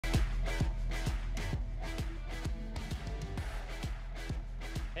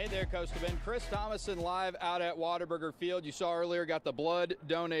Hey there, Coastal Bend. Chris Thomason live out at Whataburger Field. You saw earlier, got the blood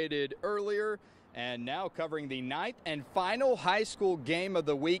donated earlier, and now covering the 9th and final high school game of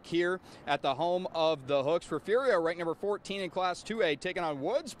the week here at the home of the Hooks. Refugio, ranked number 14 in Class 2A, taking on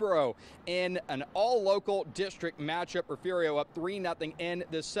Woodsboro in an all-local district matchup. Refugio up 3-0 in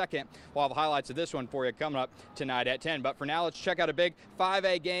the second. We'll have highlights of this one for you coming up tonight at 10. But for now, let's check out a big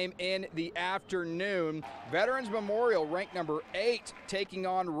 5A game in the afternoon. Veterans Memorial, ranked number 8, taking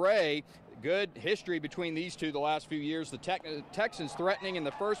on Ray. Good history between these two the last few years. The Texans threatening in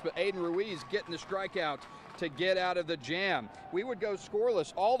the first, but Aiden Ruiz getting the strikeout to get out of the jam. We would go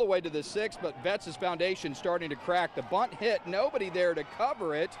scoreless all the way to the 6th, but Vets' foundation starting to crack. The bunt hit, nobody there to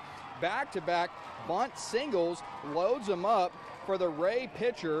cover it. Back-to-back bunt singles, loads them up for the Ray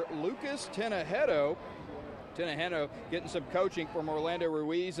pitcher, Lucas Tinajero. Tinajero getting some coaching from Orlando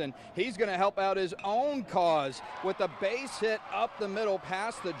Ruiz, and he's going to help out his own cause with a base hit up the middle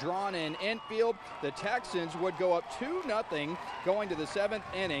past the drawn-in infield. The Texans would go up 2-0 going to the 7th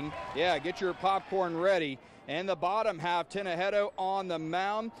inning. Yeah, get your popcorn ready. And the bottom half, Tinajero on the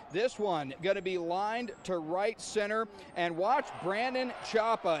mound. This one going to be lined to right center. And watch Brandon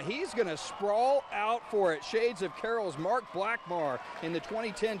Chapa. He's going to sprawl out for it. Shades of Carroll's Mark Blackmar in the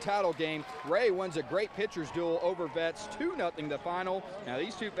 2010 title game. Ray wins a great pitcher's duel over Vets, 2-0 the final. Now,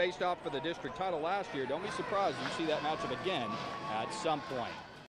 these two faced off for the district title last year. Don't be surprised if you see that matchup again at some point.